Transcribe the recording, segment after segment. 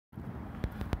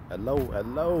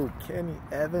Hello,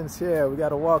 KennyCEvans here. We got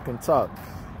to walk and talk.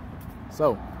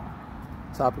 So,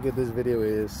 topic of this video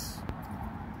is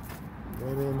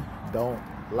women don't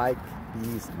like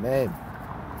these men.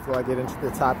 Before I get into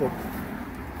the topic,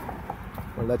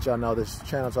 I'm gonna let y'all know this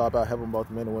channel is all about helping both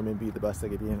men and women be the best they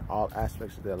can be in all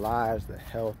aspects of their lives: the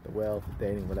health, the wealth, the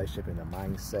dating, relationship, and the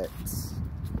mindsets.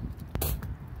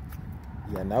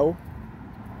 You know?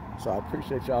 So I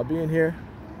appreciate y'all being here.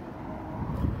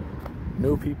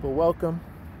 New people, welcome.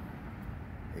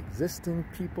 Existing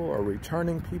people or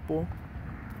returning people,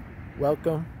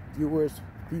 welcome. Viewers,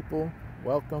 people,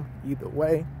 welcome. Either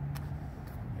way,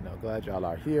 you know, glad y'all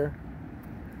are here.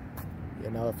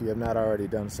 You know, if you have not already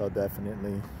done so,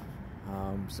 definitely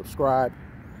subscribe,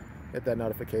 hit that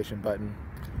notification button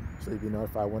so you'll be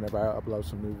notified whenever I upload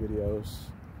some new videos.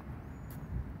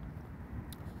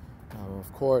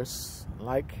 Of course,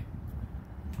 like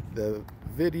the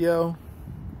video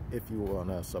if you want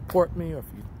to support me, or if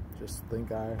you just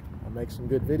think I make some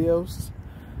good videos.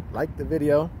 Like the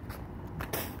video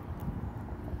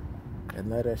and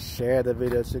let us share the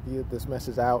video to get this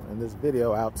message out and this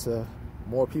video out to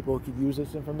more people who could use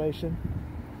this information,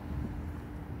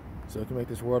 so it can make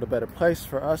this world a better place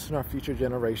for us and our future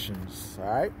generations. All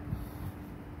right,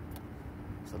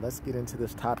 so let's get into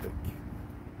this topic.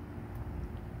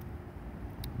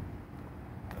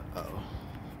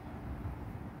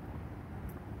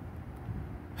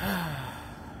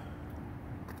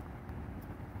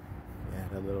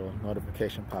 Little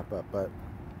notification pop up, but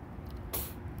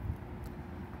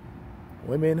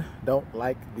women don't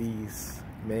like these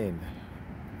men.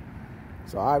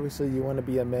 So obviously you want to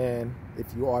be a man if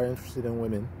you are interested in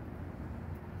women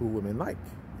who women like.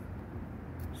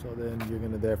 So then you're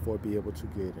going to therefore be able to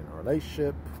get in a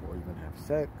relationship or even have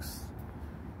sex.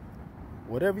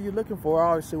 Whatever you're looking for,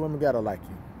 obviously women got to like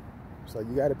you. So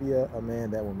you got to be a man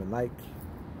that women like.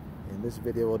 And this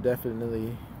video will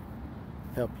definitely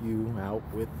help you out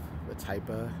with the type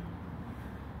of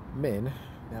men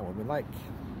that women like.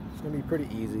 It's gonna be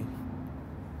pretty easy.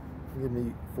 Give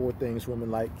me 4 things women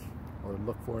like or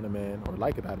look for in a man, or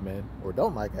like about a man, or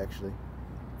don't like actually.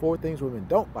 4 things women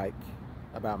don't like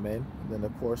about men, and then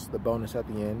of course the bonus at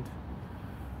the end.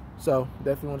 So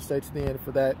definitely want to stay to the end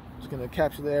for that. It's gonna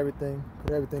encapsulate everything,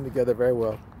 put everything together very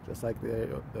well, just like they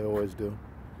always do.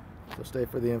 So stay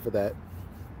for the end for that.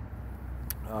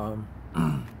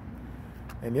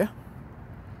 And yeah,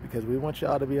 because we want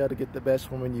y'all to be able to get the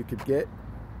best woman you could get,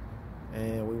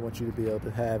 and we want you to be able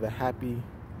to have a happy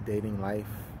dating life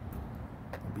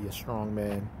and be a strong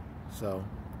man. So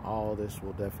all this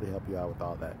will definitely help you out with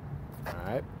all that. All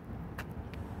right,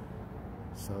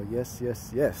 so yes,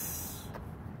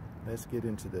 let's get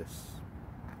into this.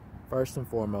 First and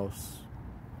foremost,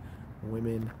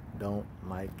 women don't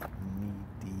like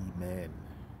needy men.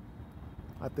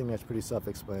 I think that's pretty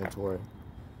self-explanatory.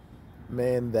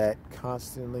 Men that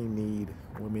constantly need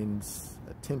women's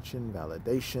attention,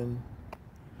 validation,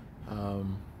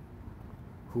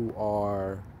 who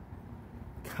are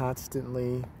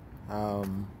constantly,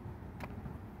 you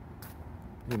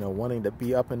know, wanting to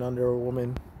be up and under a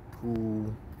woman,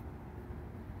 who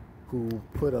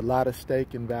put a lot of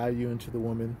stake and value into the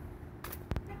woman,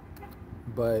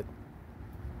 but,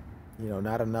 you know,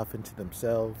 not enough into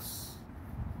themselves.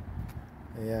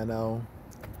 You know,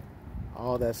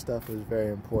 all that stuff is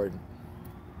very important.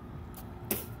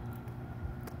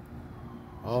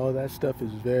 All that stuff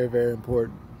is very, very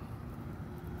important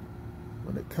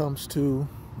when it comes to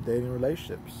dating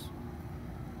relationships.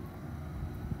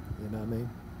 You know what I mean?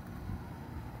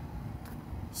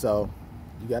 So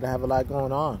you got to have a lot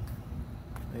going on.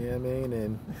 You know what I mean?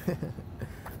 And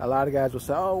a lot of guys will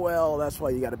say, oh, well, that's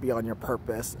why you got to be on your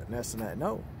purpose and this and that.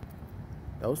 No,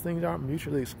 those things aren't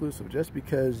mutually exclusive. Just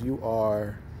because you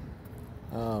are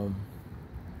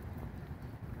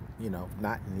you know,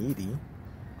 not needy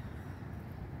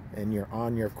and you're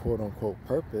on your quote-unquote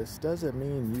purpose doesn't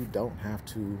mean you don't have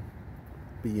to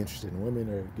be interested in women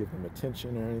or give them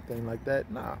attention or anything like that.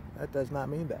 Nah, that does not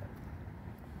mean that.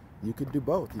 You could do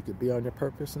both. You could be on your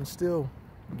purpose and still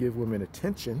give women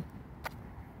attention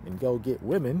and go get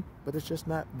women, but it's just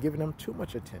not giving them too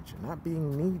much attention, not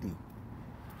being needy.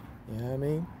 You know what I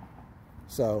mean?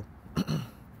 So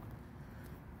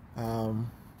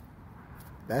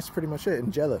that's pretty much it.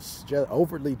 And jealous,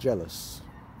 overly jealous.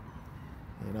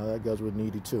 You know, that goes with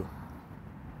needy too.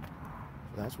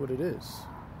 That's what it is.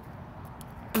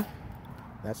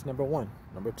 That's number 1.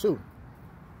 Number 2,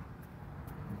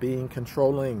 being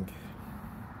controlling.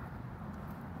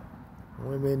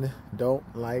 Women don't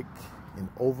like an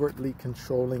overtly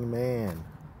controlling man.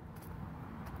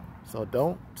 So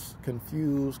don't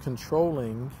confuse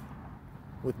controlling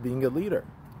with being a leader.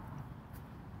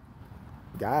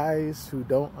 guys who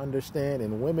don't understand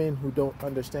and women who don't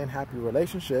understand happy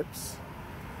relationships,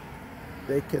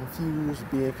 they confuse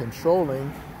being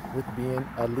controlling with being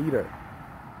a leader.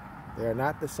 They're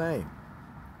not the same.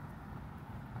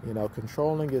 You know,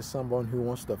 controlling is someone who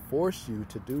wants to force you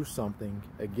to do something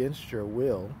against your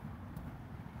will.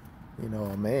 You know,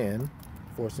 a man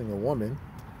forcing a woman.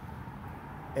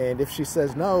 And if she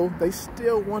says no, they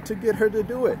still want to get her to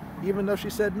do it, even though she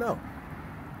said no.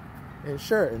 And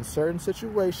sure, in certain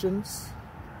situations,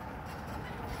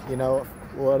 you know,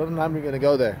 well, I'm not even going to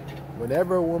go there.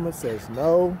 Whenever a woman says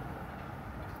no,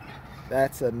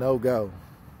 that's a no-go.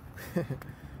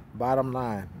 Bottom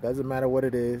line, doesn't matter what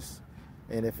it is.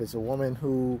 And if it's a woman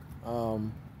who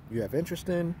you have interest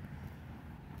in,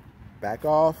 back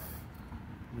off.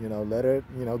 You know, let her,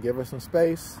 you know, give her some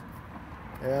space.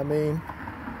 You know what I mean?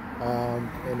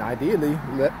 And ideally,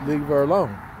 leave her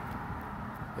alone.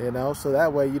 You know, so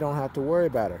that way you don't have to worry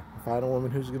about her. Find a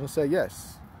woman who's going to say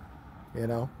yes. You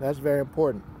know, that's very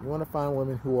important. You want to find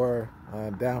women who are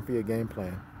down for your game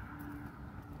plan.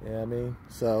 You know what I mean?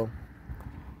 So,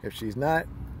 if she's not,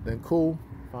 then cool.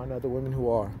 Find other women who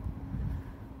are.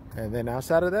 And then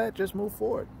outside of that, just move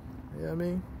forward. You know what I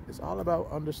mean? It's all about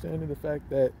understanding the fact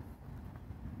that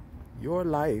your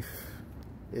life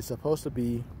is supposed to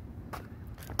be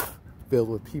filled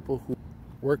with people who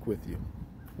work with you,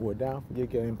 who are down for your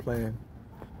game plan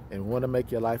and want to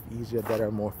make your life easier, better,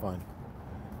 and more fun.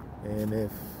 And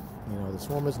if, you know, this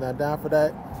woman's not down for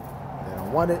that, they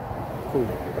don't want it, cool.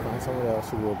 Find someone else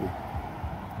who will be.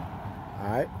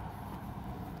 Alright?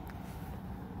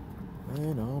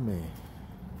 Man, oh man.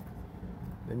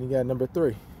 Then you got number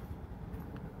 3.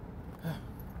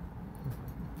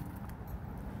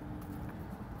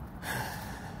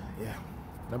 Yeah,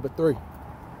 number 3.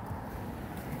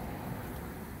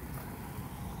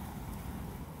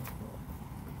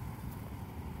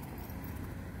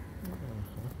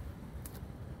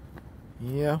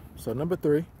 Yeah, so number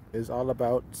 3 is all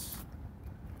about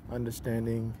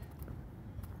understanding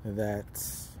that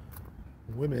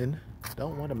women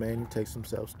don't want a man who takes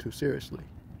themselves too seriously.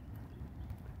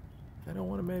 They don't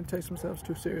want a man who takes themselves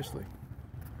too seriously.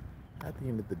 At the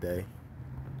end of the day,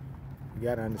 you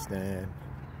gotta understand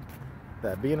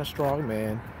that being a strong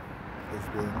man is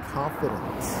being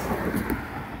confident.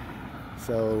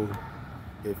 So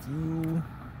if you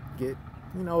get,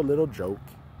 you know, a little joke,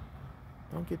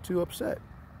 don't get too upset.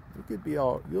 You'll be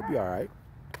all right.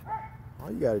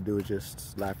 All you gotta do is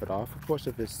just laugh it off. Of course,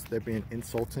 if they're being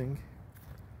insulting,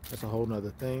 that's a whole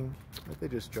nother thing. If they're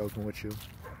just joking with you,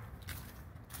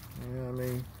 you know what I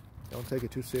mean? Don't take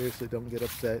it too seriously. Don't get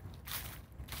upset.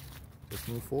 Just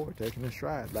move forward, take it in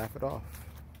stride, laugh it off.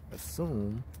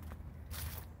 Assume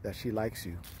that she likes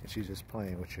you and she's just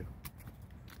playing with you.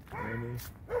 You know what I mean?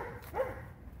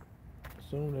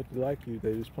 Assume that they like you,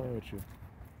 they're just playing with you.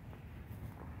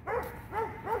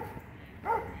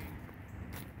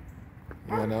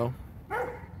 You know? Yeah.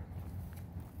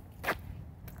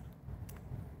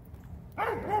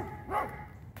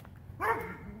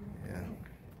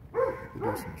 You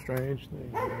do some strange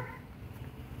things, man.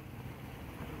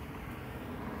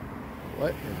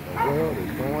 What in the world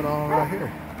is going on right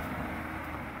here?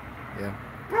 Yeah.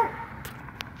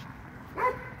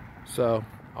 So,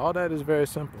 all that is very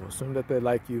simple. Assume that they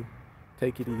like you.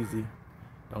 Take it easy.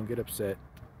 Don't get upset.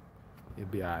 You'll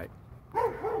be alright.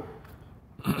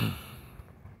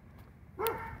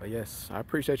 But yes, I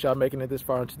appreciate y'all making it this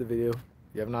far into the video. If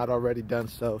you have not already done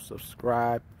so,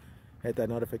 subscribe. Hit that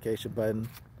notification button.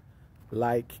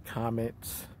 Like, comment.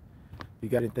 If you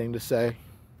got anything to say,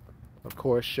 of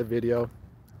course, share video.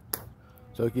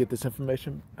 So we can get this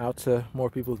information out to more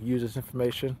people who use this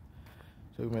information.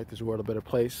 So we can make this world a better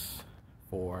place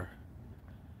for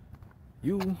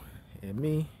you and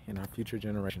me and our future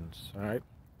generations. Alright?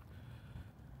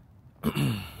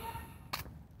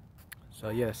 So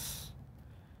yes.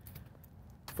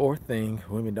 4th thing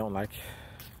women don't like,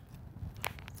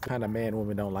 the kind of man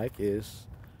women don't like, is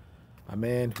a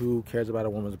man who cares about a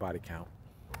woman's body count.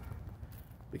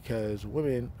 Because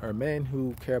women, or men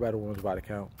who care about a woman's body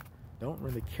count, don't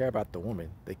really care about the woman.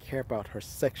 They care about her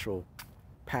sexual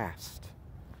past.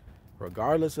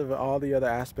 Regardless of all the other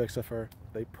aspects of her,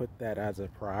 they put that as a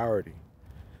priority.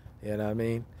 You know what I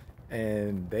mean?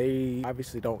 And they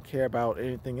obviously don't care about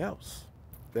anything else.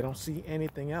 They don't see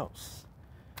anything else.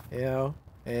 You know?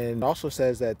 And also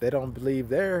says that they don't believe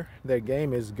their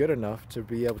game is good enough to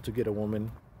be able to get a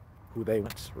woman who they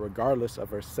want, regardless of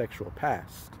her sexual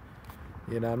past.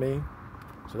 You know what I mean?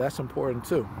 So that's important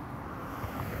too.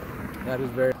 That is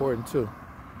very important too.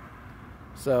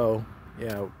 So, you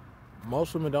know,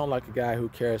 most women don't like a guy who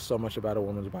cares so much about a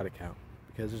woman's body count,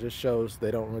 because it just shows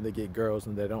they don't really get girls,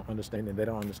 and they don't understand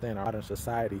our modern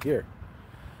society here.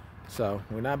 So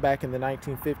we're not back in the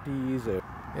 1950s, or,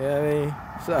 you know what I mean?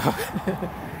 So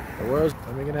the world's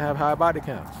gonna have high body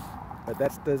counts, but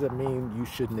that doesn't mean you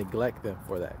should neglect them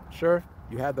for that. Sure,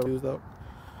 you have the rules though,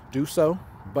 do so,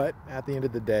 but at the end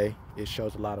of the day, it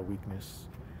shows a lot of weakness,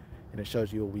 and it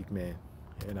shows you a weak man,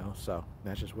 you know. So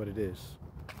that's just what it is.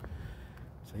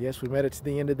 So yes, we made it to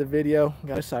the end of the video,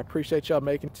 guys. I appreciate y'all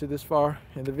making it to this far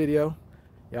in the video.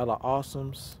 Y'all are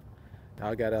awesomes.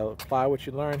 Y'all gotta apply what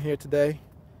you learned here today.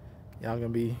 Y'all gonna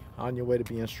be on your way to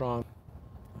being strong.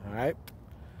 All right.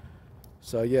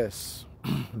 So yes,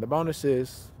 the bonus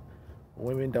is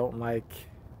women don't like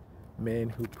men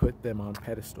who put them on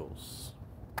pedestals.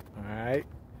 All right.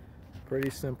 Pretty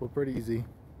simple, pretty easy.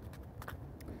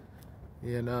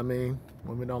 You know what I mean?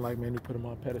 Women don't like men who put them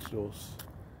on pedestals.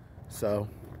 So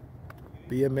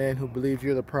be a man who believes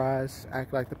you're the prize.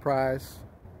 Act like the prize.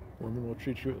 Women will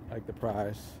treat you like the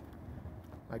prize.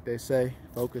 Like they say,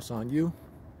 focus on you.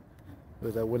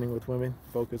 Because that winning with women,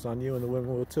 focus on you, and the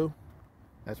women will too.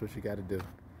 That's what you got to do.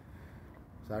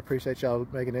 So I appreciate y'all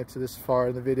making it to this far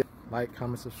in the video. Like,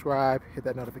 comment, subscribe, hit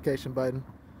that notification button.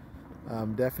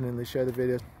 Definitely share the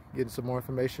video, get some more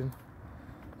information.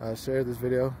 Share this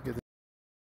video, get this